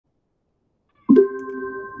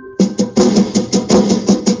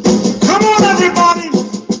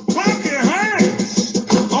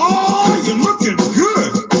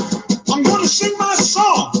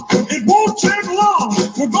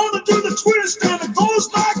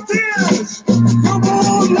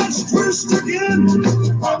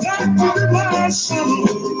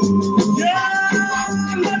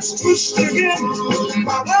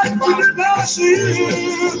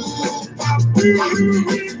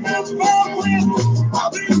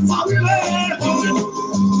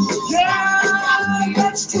Yeah,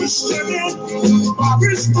 let's twist again.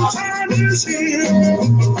 Christmas time is here.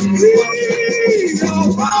 We are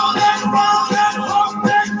round and up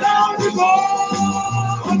and down we go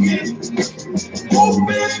again.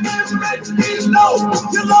 Hoping and let me know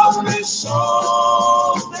you love me so.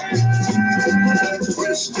 Let's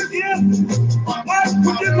twist again. Like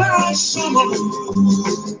we did last summer.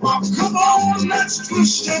 Come on, let's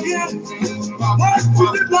twist again. Like we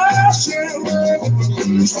did last year.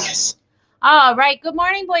 Twist. All right. Good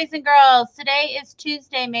morning, boys and girls. Today is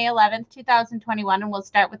Tuesday, May 11th, 2021, and we'll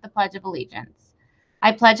start with the Pledge of Allegiance.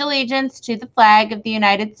 I pledge allegiance to the flag of the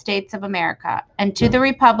United States of America and to the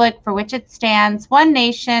republic for which it stands, one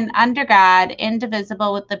nation, under God,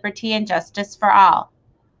 indivisible, with liberty and justice for all.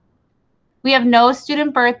 We have no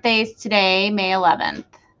student birthdays today, May 11th.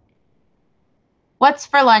 What's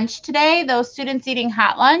for lunch today? Those students eating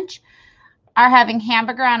hot lunch are having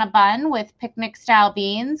hamburger on a bun with picnic-style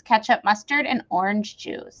beans, ketchup, mustard, and orange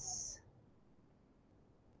juice.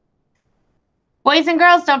 Boys and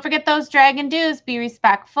girls, don't forget those Dragon Do's. Be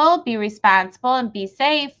respectful, be responsible, and be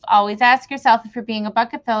safe. Always ask yourself if you're being a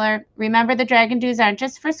bucket filler. Remember, the Dragon Do's aren't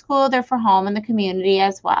just for school, they're for home and the community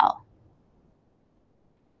as well.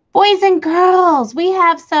 Boys and girls, we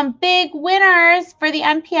have some big winners for the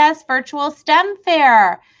MPS Virtual STEM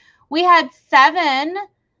Fair. We had 7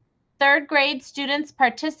 third grade students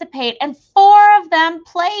participate and 4 of them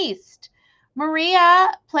placed.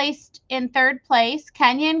 Maria placed in 3rd place,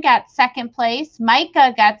 Kenyon got 2nd place,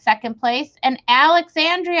 Micah got 2nd place, and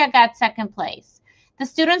Alexandria got 2nd place. The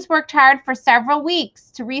students worked hard for several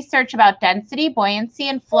weeks to research about density, buoyancy,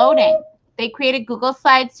 and floating. They created Google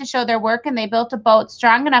Slides to show their work, and they built a boat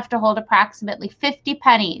strong enough to hold approximately 50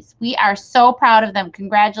 pennies. We are so proud of them.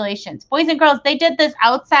 Congratulations. Boys and girls, they did this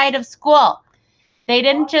outside of school. They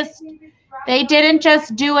didn't just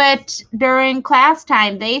do it during class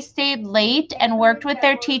time. They stayed late and worked with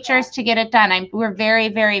their teachers to get it done. We're very,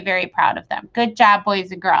 very, very proud of them. Good job,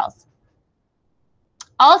 boys and girls.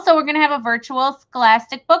 Also, we're going to have a virtual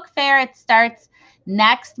Scholastic Book Fair. It starts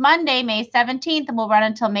next Monday, May 17th, and will run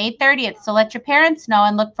until May 30th. So let your parents know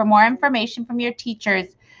and look for more information from your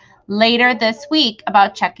teachers later this week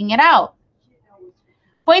about checking it out.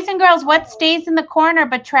 Boys and girls, what stays in the corner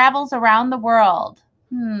but travels around the world?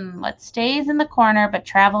 What stays in the corner but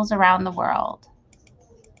travels around the world?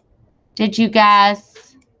 Did you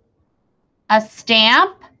guess a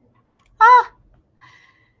stamp?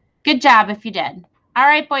 Good job if you did. All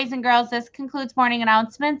right, boys and girls, this concludes morning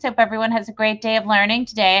announcements. Hope everyone has a great day of learning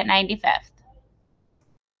today at 95th.